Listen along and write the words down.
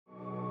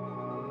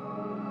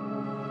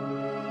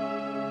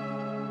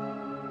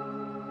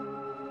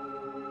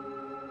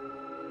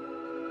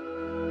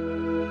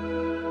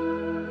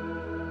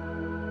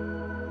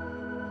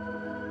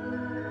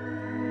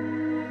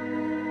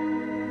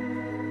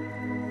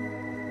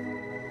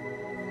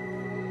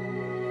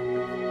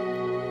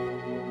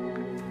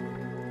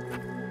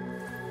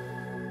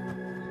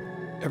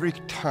Every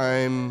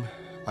time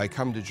I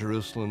come to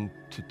Jerusalem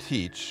to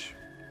teach,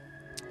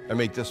 I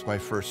make this my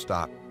first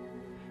stop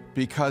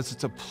because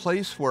it's a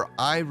place where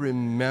I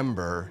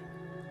remember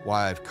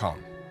why I've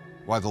come,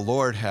 why the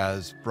Lord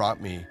has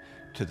brought me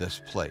to this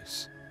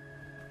place.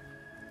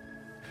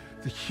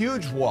 The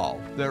huge wall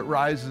that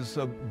rises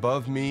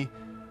above me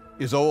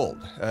is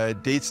old.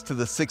 It dates to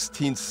the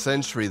 16th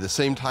century, the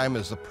same time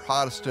as the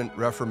Protestant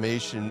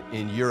Reformation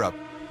in Europe.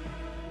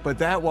 But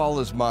that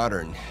wall is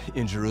modern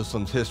in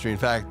Jerusalem's history. In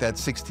fact, that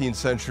 16th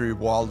century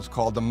wall is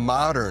called the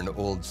modern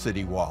Old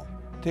City Wall.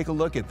 Take a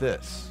look at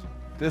this.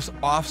 This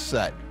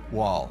offset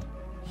wall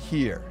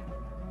here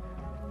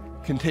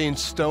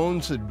contains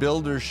stones that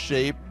builders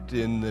shaped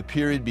in the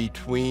period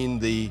between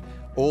the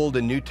Old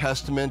and New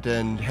Testament,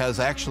 and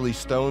has actually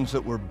stones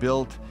that were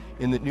built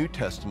in the New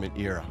Testament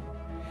era.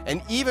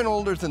 And even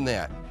older than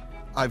that,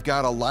 I've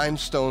got a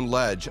limestone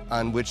ledge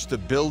on which the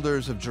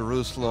builders of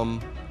Jerusalem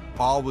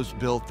always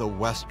built the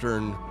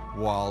western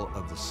wall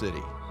of the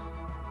city.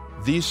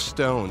 These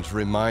stones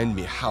remind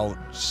me how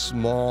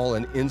small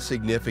and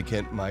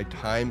insignificant my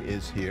time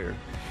is here,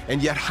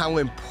 and yet how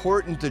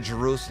important the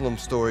Jerusalem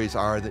stories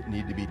are that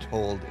need to be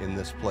told in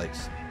this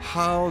place.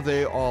 How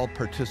they all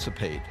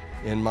participate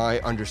in my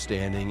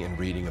understanding and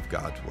reading of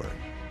God's Word.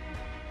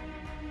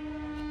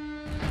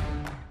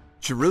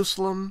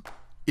 Jerusalem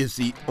is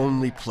the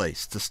only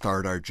place to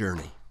start our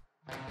journey.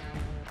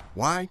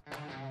 Why?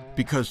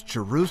 Because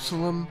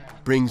Jerusalem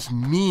brings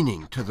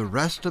meaning to the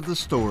rest of the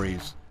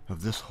stories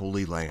of this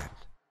holy land.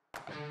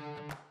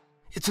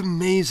 It's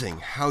amazing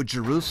how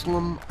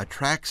Jerusalem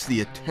attracts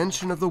the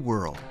attention of the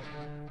world,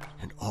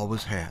 and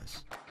always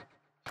has.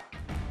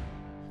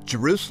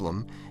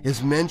 Jerusalem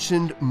is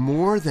mentioned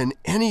more than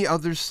any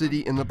other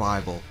city in the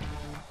Bible,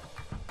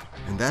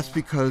 and that's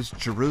because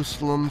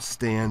Jerusalem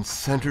stands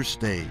center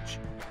stage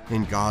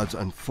in God's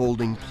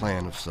unfolding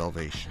plan of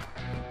salvation.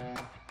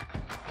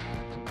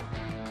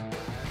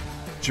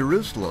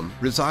 Jerusalem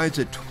resides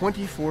at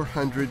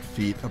 2,400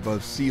 feet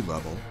above sea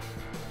level,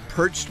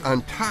 perched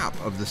on top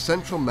of the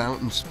central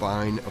mountain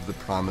spine of the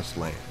Promised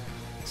Land,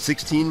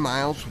 16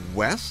 miles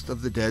west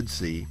of the Dead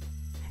Sea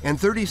and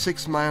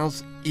 36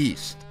 miles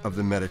east of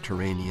the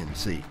Mediterranean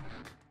Sea.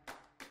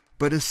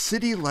 But a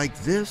city like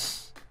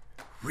this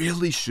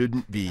really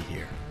shouldn't be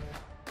here.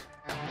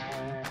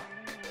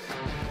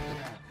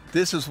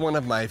 This is one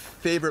of my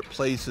favorite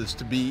places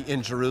to be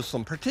in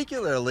Jerusalem,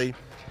 particularly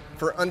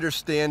for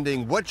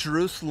understanding what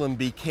Jerusalem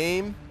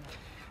became,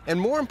 and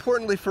more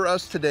importantly for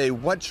us today,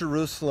 what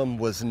Jerusalem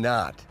was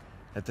not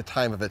at the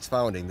time of its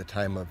founding, the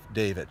time of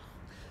David.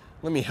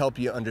 Let me help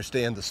you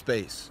understand the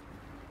space.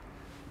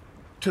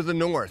 To the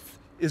north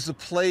is the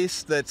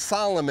place that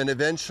Solomon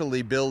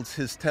eventually builds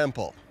his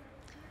temple.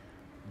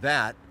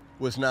 That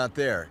was not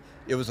there.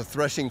 It was a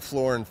threshing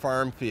floor and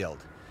farm field.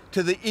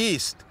 To the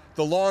east,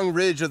 the long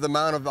ridge of the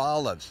Mount of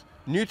Olives.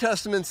 New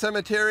Testament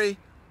cemetery,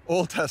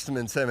 Old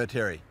Testament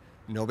cemetery.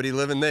 Nobody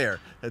living there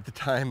at the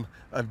time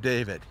of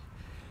David.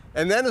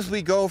 And then as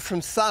we go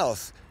from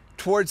south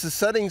towards the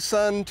setting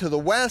sun to the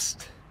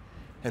west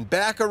and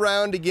back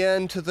around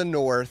again to the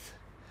north,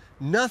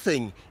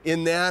 nothing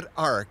in that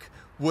arc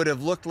would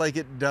have looked like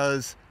it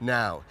does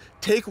now.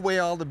 Take away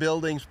all the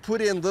buildings, put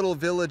in little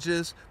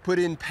villages, put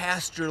in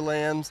pasture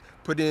lands,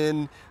 put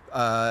in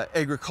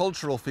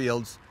agricultural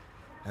fields,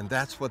 and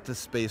that's what this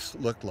space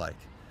looked like.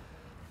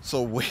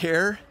 So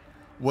where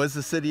was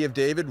the city of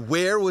David?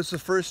 Where was the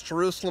first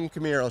Jerusalem?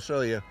 Come here, I'll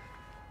show you.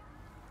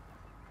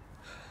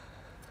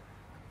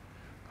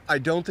 I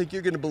don't think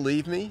you're going to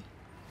believe me,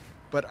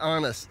 but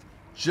honest,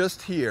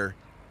 just here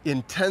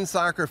in 10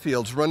 soccer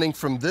fields running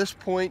from this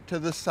point to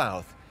the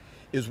south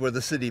is where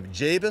the city of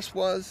Jabus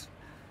was,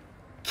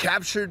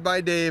 captured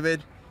by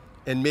David,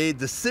 and made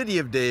the city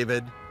of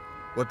David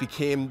what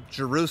became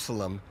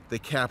Jerusalem, the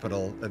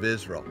capital of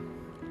Israel.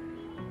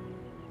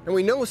 And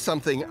we know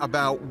something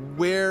about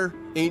where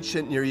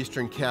ancient Near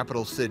Eastern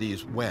capital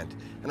cities went.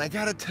 And I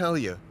gotta tell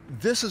you,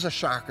 this is a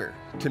shocker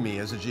to me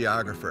as a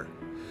geographer,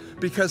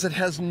 because it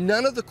has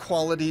none of the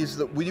qualities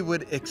that we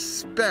would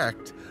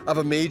expect of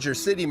a major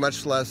city,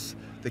 much less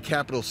the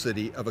capital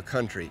city of a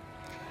country.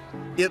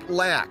 It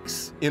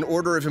lacks, in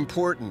order of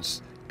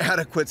importance,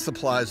 adequate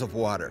supplies of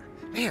water.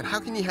 Man, how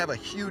can you have a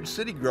huge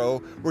city grow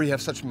where you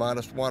have such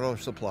modest water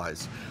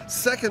supplies?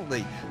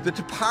 Secondly, the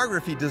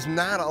topography does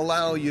not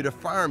allow you to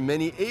farm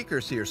many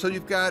acres here, so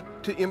you've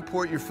got to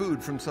import your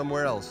food from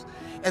somewhere else.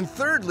 And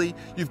thirdly,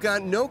 you've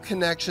got no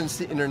connections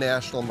to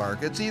international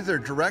markets, either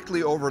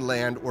directly over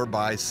land or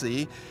by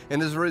sea,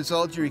 and as a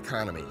result, your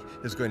economy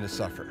is going to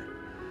suffer.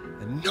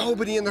 And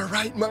nobody in their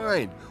right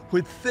mind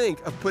would think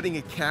of putting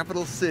a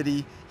capital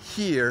city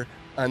here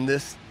on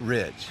this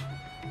ridge.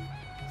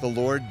 The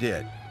Lord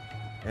did.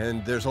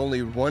 And there's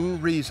only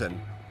one reason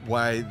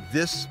why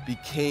this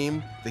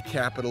became the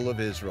capital of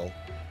Israel.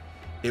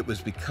 It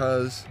was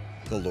because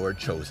the Lord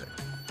chose it.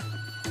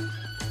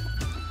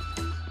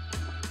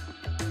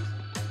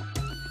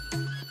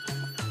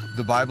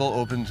 The Bible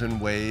opens in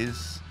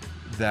ways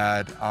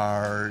that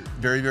are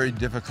very, very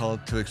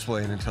difficult to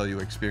explain until you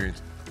experience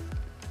it.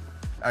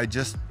 I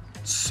just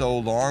so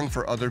long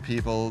for other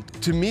people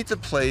to meet the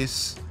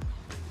place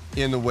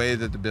in the way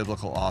that the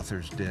biblical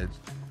authors did.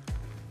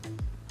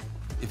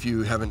 If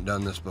you haven't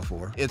done this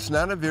before, it's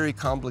not a very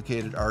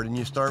complicated art, and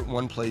you start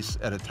one place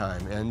at a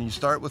time, and you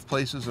start with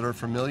places that are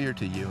familiar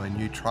to you, and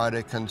you try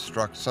to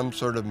construct some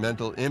sort of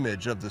mental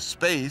image of the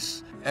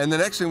space, and the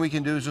next thing we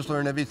can do is just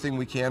learn everything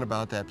we can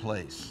about that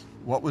place.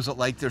 What was it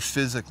like there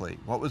physically?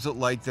 What was it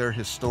like there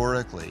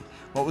historically?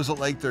 What was it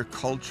like there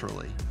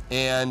culturally?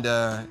 And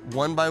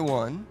one by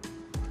one,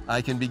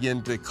 I can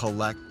begin to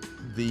collect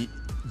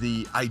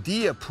the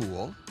idea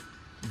pool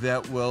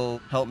that will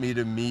help me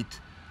to meet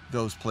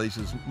those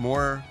places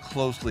more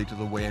closely to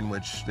the way in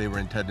which they were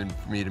intended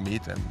for me to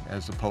meet them,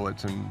 as the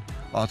poets and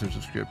authors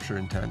of Scripture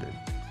intended.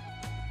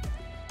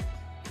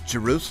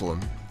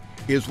 Jerusalem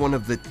is one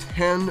of the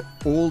 10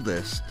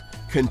 oldest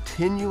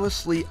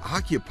continuously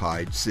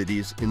occupied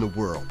cities in the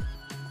world.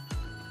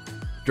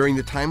 During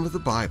the time of the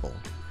Bible,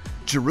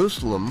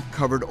 Jerusalem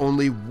covered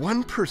only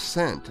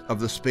 1% of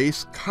the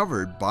space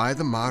covered by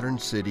the modern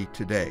city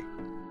today.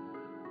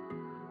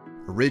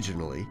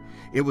 Originally,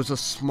 it was a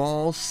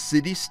small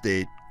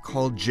city-state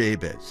called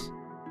Jabez.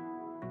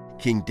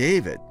 King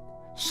David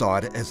saw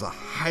it as a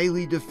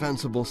highly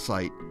defensible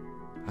site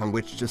on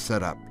which to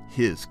set up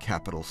his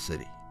capital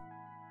city.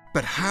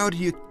 But how do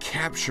you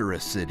capture a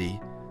city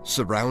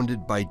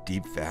surrounded by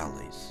deep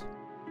valleys?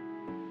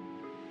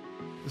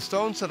 The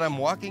stones that I'm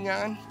walking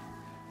on,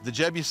 the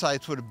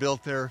Jebusites would have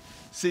built their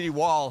city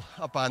wall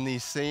up on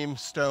these same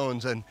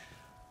stones, and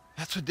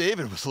that's what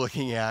David was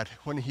looking at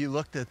when he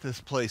looked at this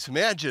place.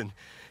 Imagine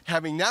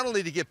having not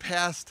only to get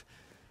past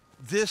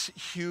this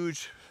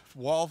huge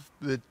wall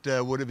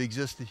that would have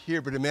existed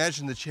here, but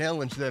imagine the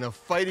challenge then of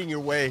fighting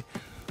your way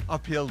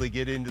uphill to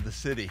get into the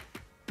city.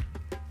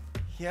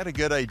 He had a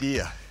good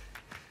idea.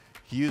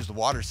 He used the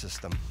water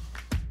system.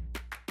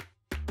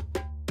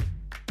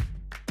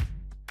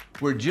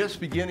 We're just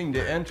beginning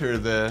to enter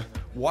the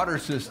water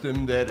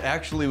system that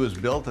actually was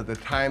built at the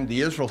time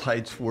the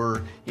Israelites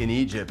were in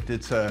Egypt.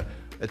 It's a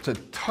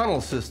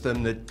tunnel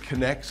system that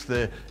connects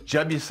the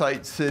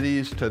Jebusite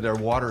cities to their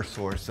water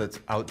source that's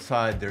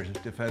outside their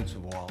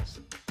defensive walls.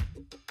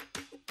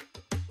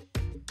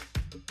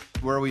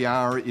 Where we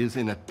are is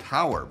in a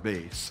tower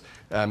base.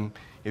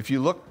 If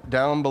you look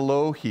down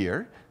below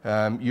here,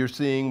 you're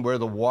seeing where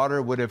the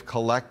water would have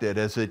collected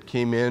as it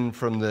came in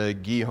from the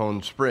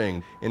Gihon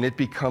spring, and it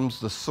becomes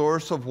the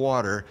source of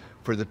water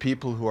for the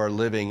people who are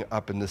living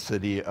up in the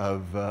city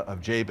of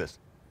Jabez.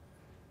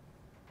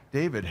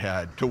 David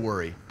had to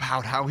worry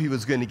about how he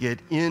was going to get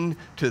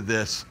into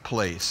this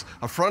place.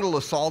 A frontal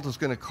assault is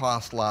going to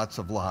cost lots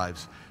of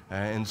lives.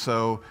 And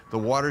so the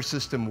water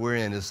system we're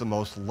in is the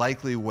most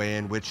likely way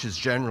in which his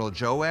general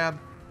Joab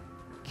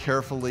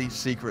carefully,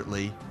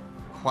 secretly,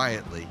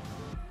 quietly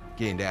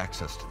gained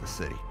access to the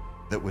city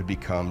that would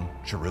become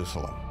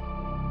Jerusalem.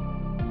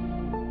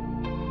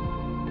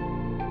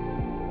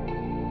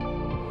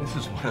 This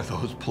is one of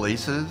those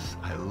places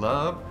I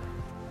love.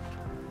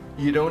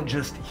 You don't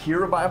just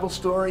hear a Bible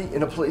story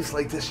in a place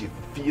like this, you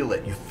feel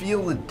it. You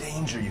feel the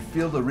danger, you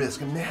feel the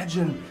risk.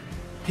 Imagine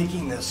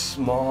taking this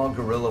small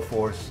guerrilla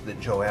force that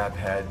Joab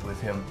had with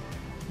him,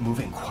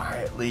 moving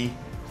quietly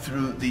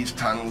through these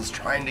tunnels,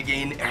 trying to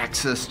gain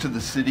access to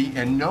the city,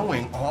 and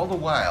knowing all the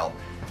while,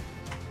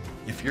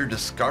 if you're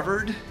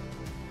discovered,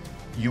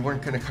 you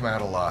weren't going to come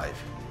out alive.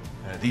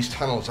 These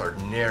tunnels are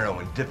narrow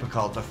and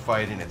difficult to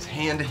fight, and it's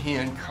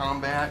hand-to-hand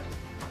combat.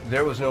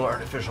 There was no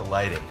artificial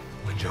lighting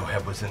when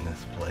Joab was in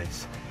this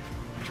place.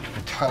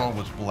 The tunnel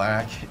was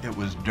black, it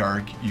was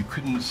dark, you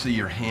couldn't see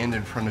your hand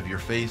in front of your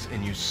face,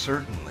 and you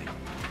certainly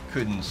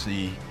couldn't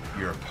see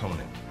your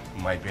opponent,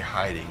 who might be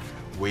hiding,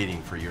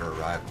 waiting for your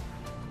arrival.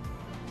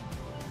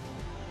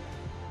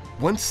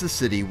 Once the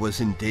city was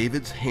in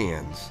David's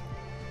hands,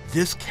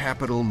 this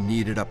capital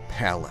needed a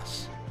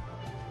palace.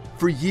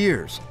 For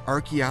years,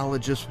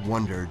 archaeologists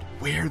wondered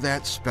where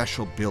that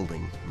special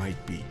building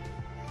might be.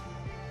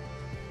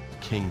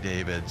 King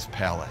David's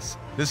palace.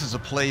 This is a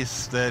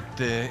place that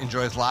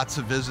enjoys lots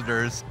of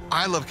visitors.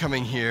 I love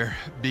coming here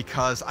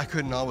because I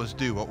couldn't always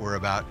do what we're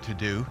about to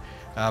do.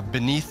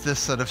 Beneath this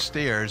set of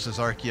stairs is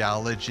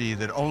archaeology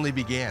that only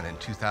began in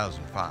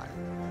 2005.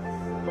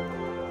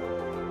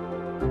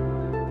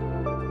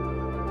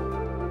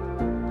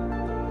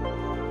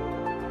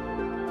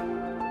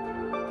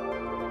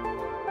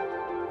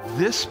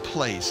 This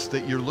place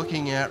that you're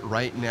looking at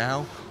right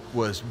now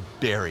was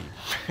buried.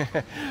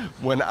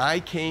 When I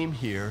came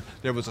here,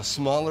 there was a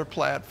smaller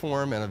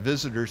platform and a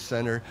visitor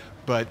center,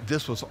 but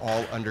this was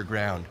all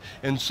underground.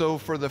 And so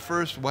for the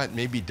first,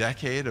 maybe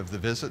decade of the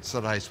visits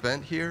that I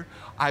spent here,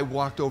 I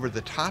walked over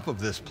the top of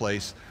this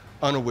place,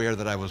 unaware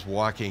that I was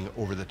walking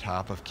over the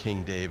top of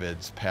King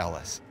David's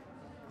palace.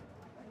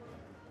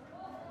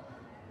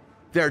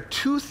 There are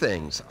two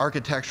things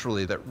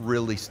architecturally that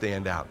really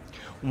stand out.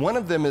 One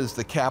of them is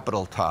the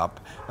Capitol top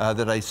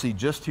that I see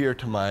just here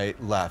to my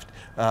left.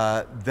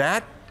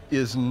 That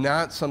is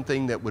not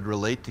something that would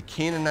relate to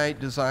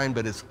Canaanite design,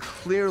 but is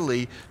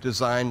clearly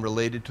design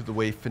related to the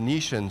way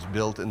Phoenicians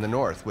built in the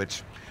north,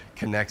 which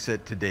connects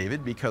it to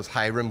David because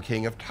Hiram,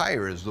 king of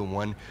Tyre, is the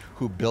one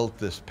who built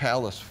this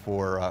palace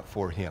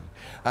for him.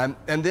 And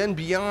then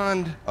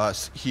beyond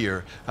us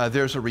here,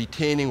 there's a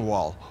retaining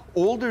wall,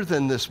 older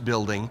than this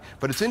building,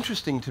 but it's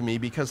interesting to me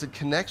because it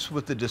connects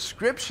with the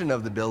description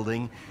of the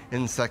building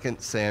in 2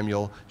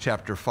 Samuel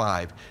chapter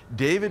 5.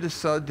 David is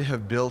said to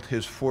have built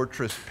his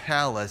fortress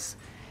palace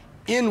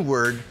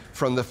inward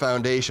from the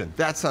foundation.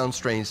 That sounds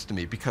strange to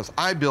me because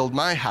I build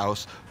my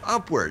house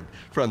upward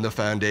from the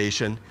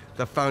foundation.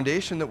 The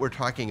foundation that we're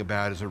talking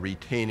about is a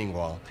retaining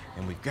wall,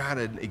 and we've got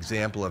an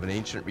example of an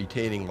ancient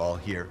retaining wall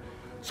here.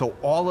 So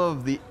all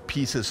of the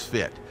pieces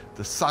fit.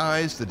 The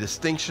size, the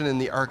distinction in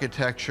the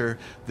architecture,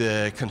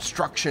 the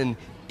construction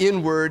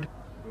inward.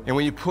 And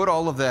when you put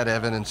all of that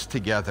evidence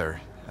together,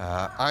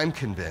 I'm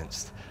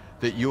convinced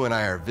that you and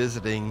I are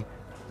visiting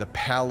the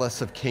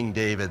palace of King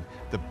David,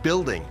 the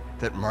building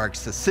that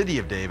marks the city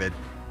of David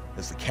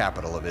as the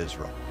capital of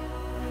Israel.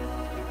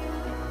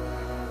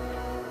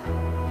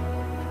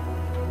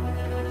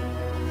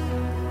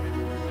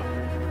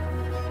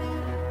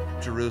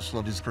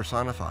 Jerusalem is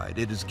personified.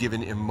 It is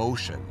given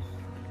emotion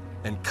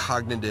and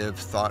cognitive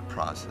thought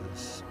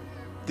process.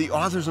 The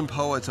authors and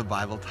poets of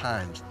Bible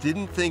times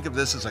didn't think of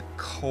this as a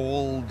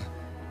cold,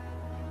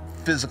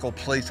 physical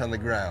place on the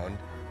ground.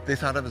 They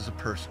thought of it as a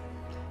person,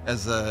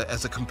 as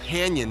a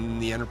companion in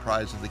the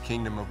enterprise of the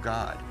kingdom of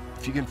God.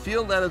 If you can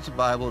feel that as a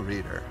Bible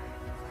reader,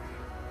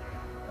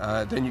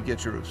 then you get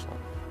Jerusalem.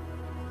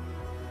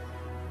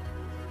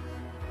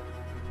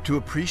 To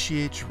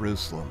appreciate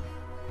Jerusalem,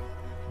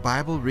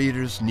 Bible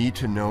readers need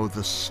to know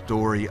the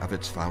story of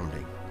its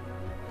founding.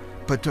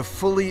 But to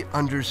fully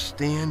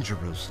understand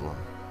Jerusalem,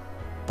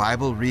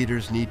 Bible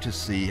readers need to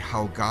see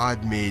how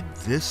God made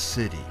this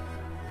city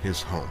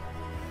his home.